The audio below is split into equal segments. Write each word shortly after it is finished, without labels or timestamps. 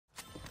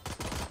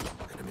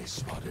Enemy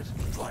spotted.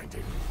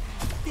 Blinding.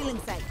 Stealing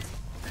sight.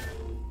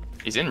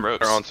 He's in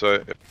ropes. They're on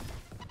site.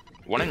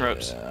 One in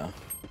ropes. Yeah.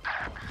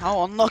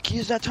 How unlucky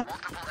is that time?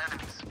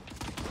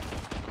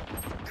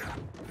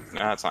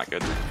 Nah, that's not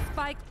good.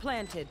 Spike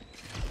planted.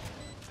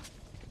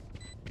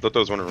 Thought that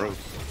was one in room.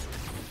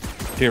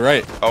 To your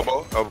right.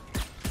 Elbow. Elbow.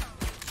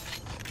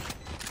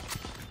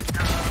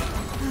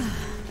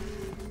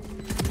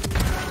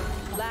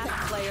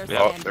 Last player Yeah.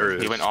 Oh, standing. there he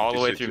is. He went all the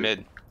way DC2. through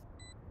mid.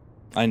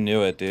 I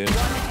knew it, dude.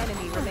 One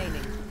enemy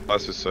remaining.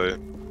 Last his site.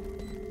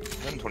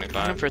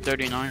 125. For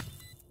 39. So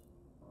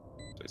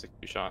he's a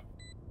two shot.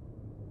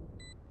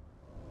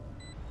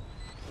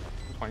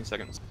 20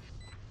 seconds.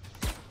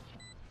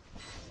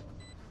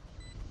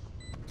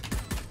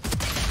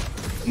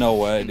 No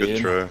way, Good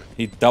dude. try.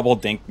 He double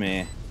dinked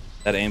me.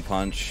 That aim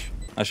punch.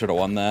 I should have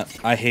won that.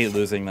 I hate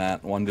losing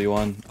that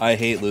 1v1. I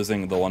hate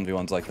losing the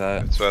 1v1s like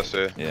that. It's fast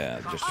A. Yeah,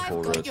 just full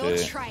I've got your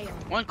rotate. trail.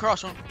 One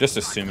cross one. Just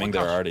assuming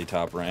they're already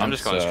top ranked. I'm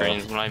just going so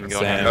screens. I'm not even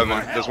going same. ahead.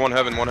 Heaven. There's one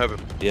heaven, one heaven.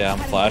 Yeah, I'm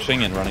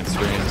flashing and running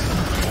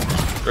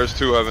screens. There's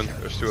two heaven.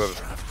 There's two heaven.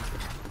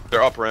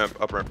 They're up ramp,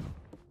 up ramp.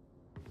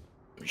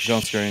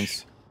 Don't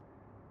screens.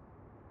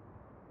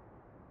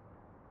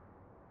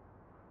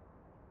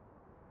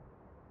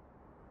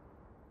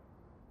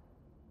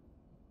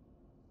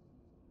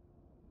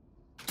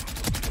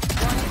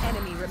 One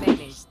enemy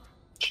remaining.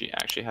 She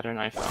actually had her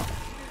knife out.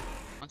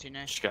 Onto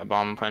your She got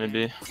bomb planted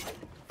B.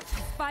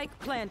 Spike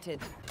planted.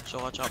 So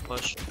watch out,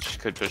 push. She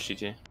could push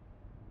CT.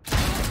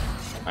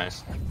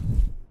 Nice.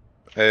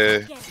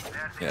 Hey,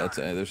 Yeah, it's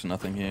A. There's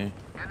nothing here.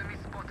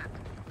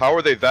 how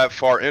are they that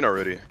far in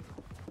already?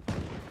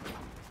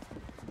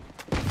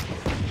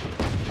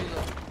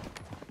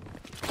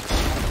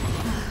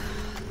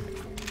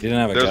 You didn't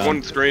have a There's gun.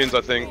 one screens,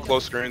 I think.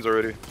 Close screens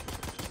already.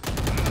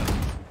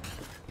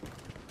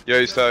 Yeah,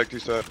 he's tagged,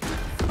 he's tagged.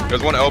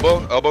 There's one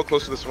elbow. Elbow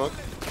close to the smoke.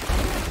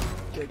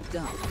 You're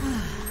done.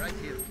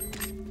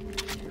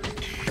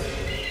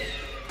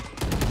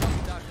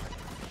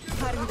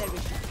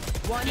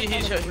 One He's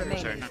enemy sorry.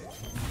 remaining.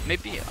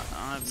 Maybe, I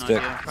have no Stick.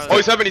 idea. Oh,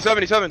 he's heaven, he's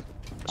heaven, he's heaven.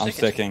 I'm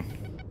sticking.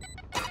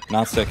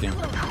 Not sticking.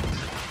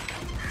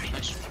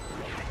 Nice.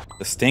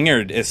 The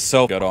stinger is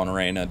so good on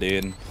Reyna,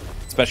 dude.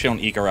 Especially on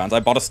eco rounds. I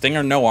bought a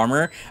stinger, no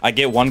armor. I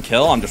get one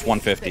kill, I'm just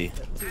 150.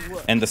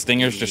 And the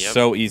stinger's just Yep.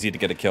 so easy to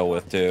get a kill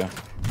with, too.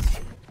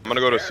 I'm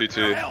gonna go to CT.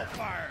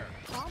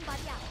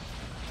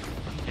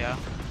 Yeah.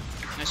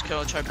 Nice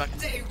kill, try back.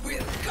 Good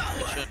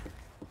shit.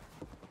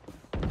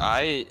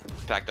 I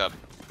backed up.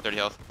 30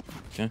 health.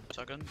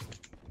 Second.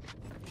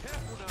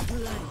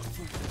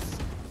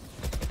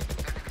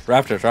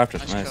 Raptors,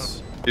 Nice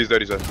nice. He's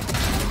dead, he's dead.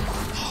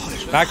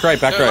 Back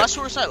right, back right. Last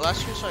suicide, I'm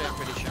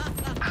pretty sure.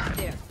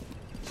 There.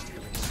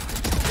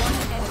 One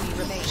enemy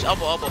remaining. Just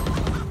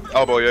elbow.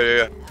 Elbow,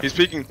 yeah. He's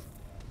peeking.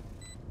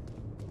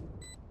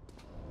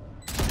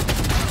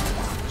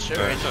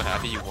 Sure. I'm so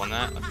happy you won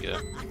that. Let's get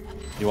it.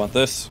 You want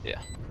this? Yeah.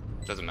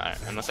 Doesn't matter.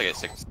 Unless I get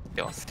 6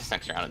 kills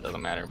next round, it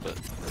doesn't matter, but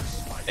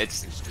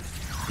it's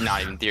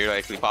not even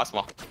theoretically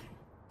possible.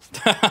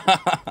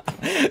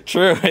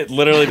 True, it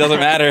literally doesn't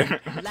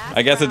matter.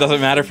 I guess it doesn't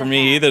matter for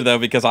me either, though,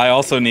 because I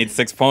also need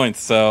 6 points,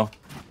 so...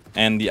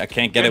 And I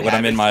can't get it when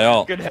I'm in my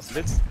ult. Good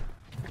habits.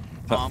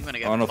 Oh, I'm gonna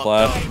get I want to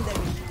fucked flash.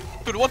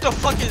 up. Dude, what the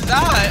fuck is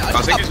that? I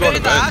just think got he's bit going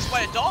in to the bed. ass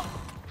by a dog.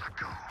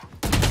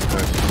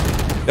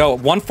 Yo,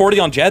 140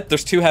 on Jet,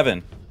 there's 2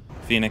 heaven.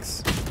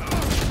 Phoenix.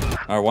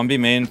 Alright, 1B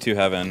main, 2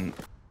 heaven.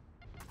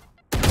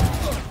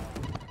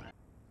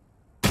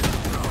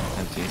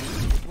 Empty.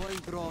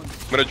 I'm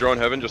gonna drone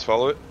heaven, just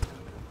follow it.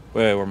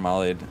 Wait, we're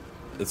mollied.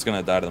 It's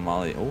gonna die to the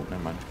molly. Oh, never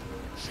mind.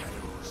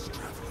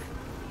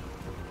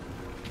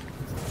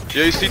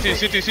 Yeah, he's CT.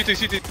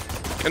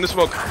 In the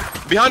smoke.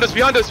 Behind us,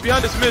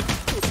 mid.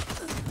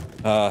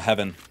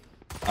 Heaven.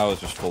 I was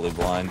just fully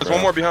blind. There's bro.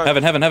 one more behind.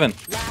 Heaven.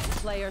 Last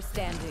player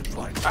standing.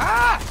 Nice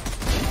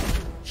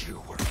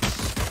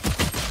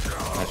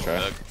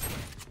try.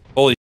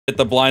 Holy shit,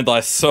 the blind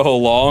lasts so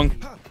long.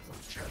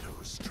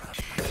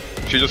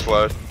 She just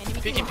flashed.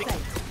 Peeking. Can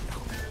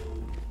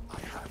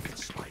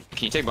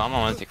you take bomb? I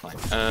want to take flank.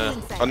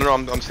 Oh, no,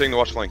 I'm staying to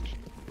watch flank.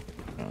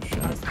 Oh shit.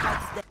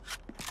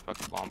 Fuck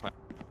the bomb plan.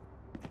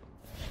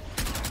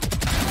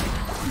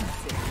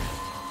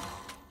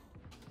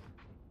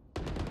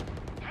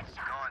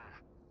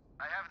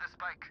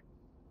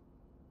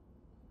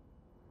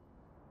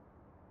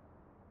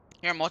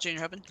 Here, I'm watching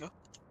your heaven. Go.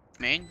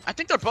 Main. I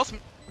think they're both.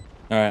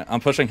 Alright,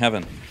 I'm pushing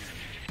heaven.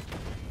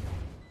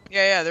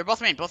 Yeah, they're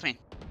both main.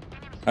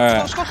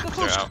 Alright. Close.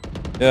 They're out.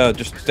 Yeah,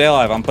 just stay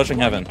alive. I'm pushing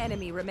heaven. One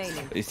enemy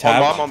remaining. He's On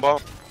tapped. bomb, on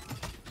bomb.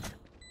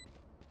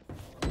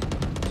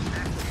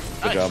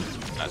 Good job.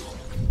 Nice.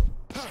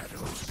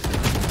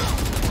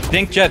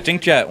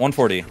 Dink jet,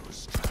 140.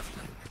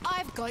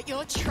 I've got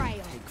your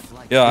trail.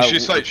 Yeah,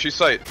 She's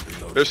sight.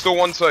 There's still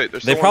one sight.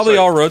 they probably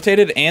all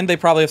rotated, and they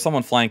probably have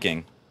someone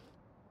flanking.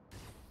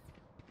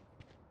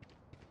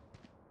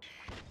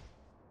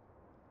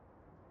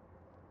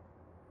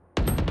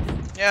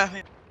 Yeah.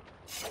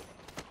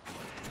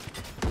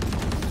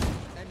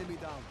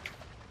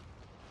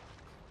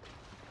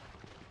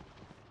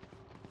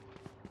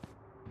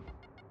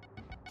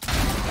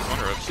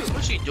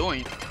 What's he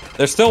doing?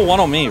 There's still one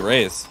on me,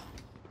 Raze.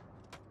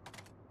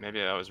 Maybe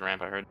that was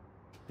ramp. I heard.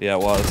 Yeah,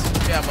 it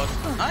was. Yeah,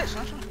 but nice.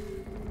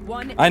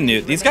 One I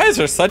knew these guys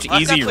are such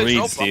Last guy easy plays reads,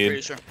 rope, I'm pretty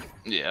dude. sure.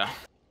 Yeah.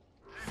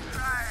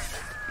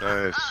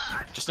 Nice.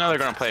 Just know they're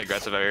gonna play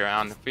aggressive every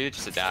round. If we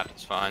just adapt,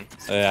 it's fine.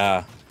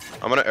 Yeah.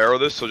 I'm gonna arrow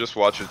this, so just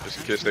watch it, just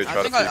in case they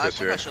try to peek us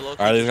here.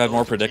 Are these guys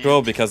more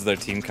predictable because of their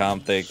team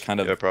comp? They kind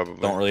of Yeah, probably.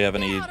 don't really have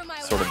any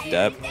sort of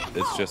depth.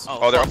 It's just Oh,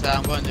 Oh, they're fuck that.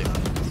 I'm going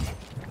to.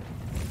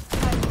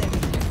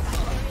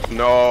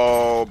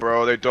 No,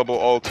 bro, they double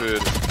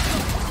ulted.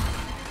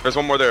 There's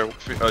one more there.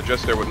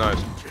 Just there with nice.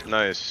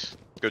 Nice.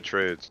 Good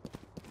trades.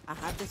 I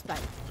have the spike.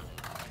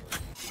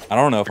 I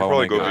don't know if I probably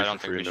want to go go. I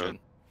don't think we should.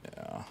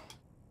 Yeah.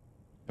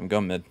 I'm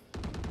going mid.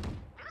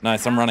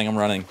 Nice. I'm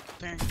running.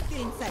 There.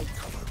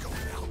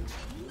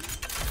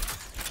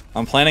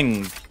 I'm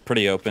planning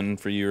pretty open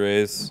for you,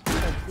 Raze.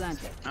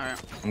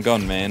 Alright. I'm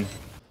going main.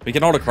 We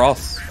can hold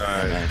across.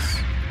 Nice.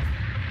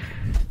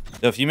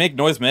 If you make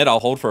noise mid, I'll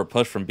hold for a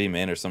push from B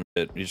main or some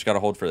shit. You just gotta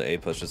hold for the A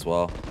push as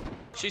well.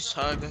 She's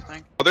hugged, I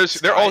think. Oh,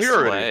 they're all here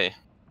already. Way.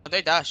 Oh,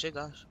 they dash.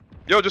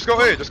 Yo, just go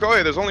A, just go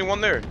A. There's only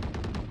one there.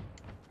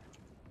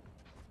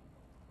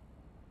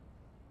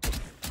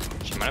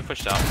 She might have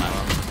pushed out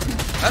Milo.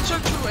 That's a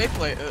true A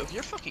play.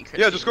 You're fucking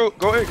crazy. Yeah, just go A.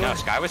 Go Yeah,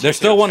 Sky was There's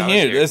here still too. one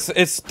Sky was here.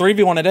 It's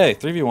 3v1 a day.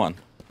 3v1.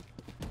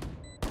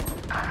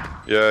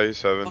 Yeah, he's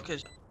 7. Fuck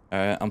is.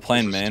 Alright, I'm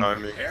playing This is main.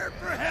 timing.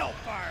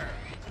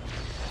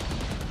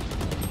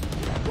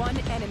 One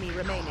enemy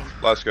remaining.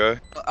 Last guy.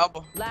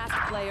 Elbow. Last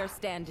player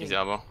standing. He's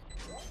elbow.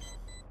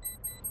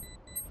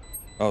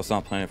 Oh, it's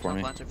not playing it for I'm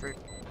me. planted free.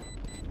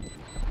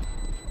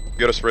 You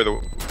gotta spray the.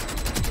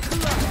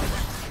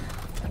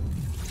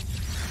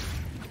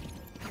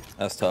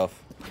 That's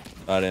tough.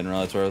 I didn't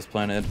realize where I was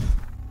planted.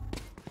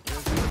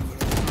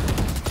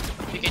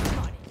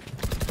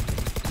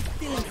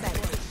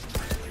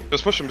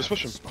 Just push him, just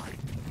push him.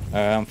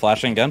 Alright, I'm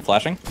flashing again.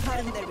 Flashing.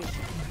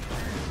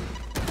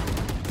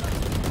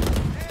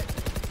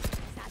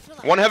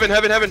 One heaven.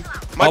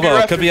 Might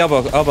Elbow. be Could be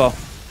elbow. Elbow.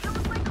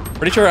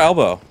 Pretty sure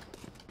elbow.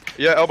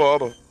 Yeah,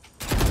 elbow.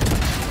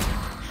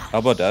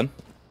 Elbow dead.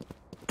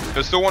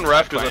 There's still one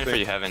rafters, I Planted for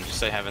you, think. heaven. Just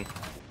say heaven.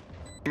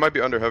 He might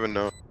be under heaven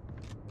now.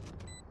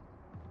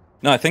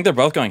 No, I think they're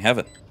both going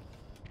heaven.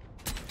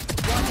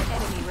 One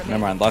enemy remaining. Never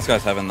mind. Last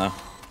guy's heaven though.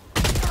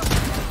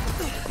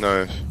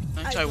 Nice.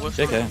 Anti-whiff.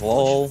 JK.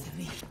 Lol.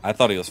 I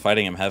thought he was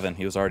fighting him heaven.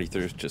 He was already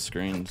through just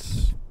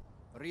screens.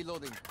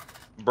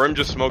 Brim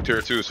just smoked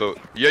here too, so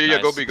yeah,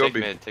 Nice. go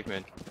B. Take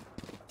mid.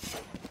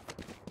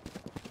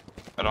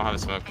 I don't have a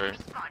smoke for.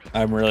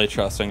 I'm really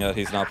trusting that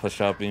he's not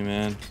pushed out B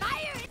man.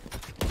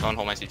 Don't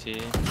hold my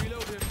CT.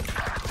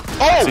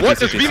 Oh, CT, what?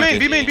 There's CT, B main, CT.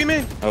 B main, B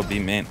main. Oh, B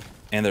main.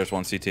 And there's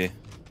one CT.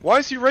 Why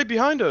is he right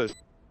behind us?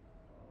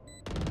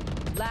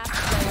 Last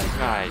player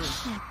standing.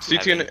 Nice.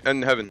 CT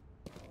and heaven.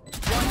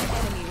 One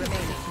enemy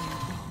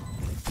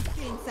remaining.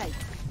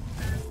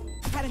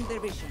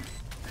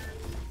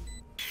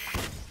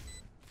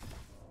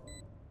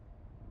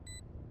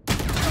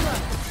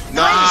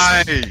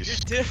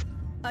 Nice.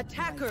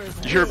 Attackers.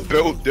 You're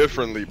built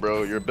differently,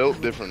 bro. You're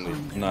built differently.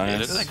 Yeah,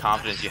 look at the Nice.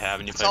 confidence you have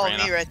when you It's play all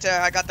Reyna. me right there.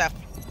 I got that.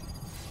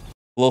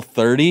 Little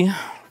 30.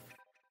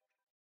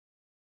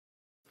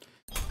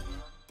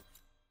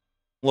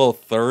 Little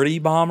 30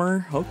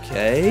 bomber.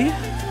 Okay.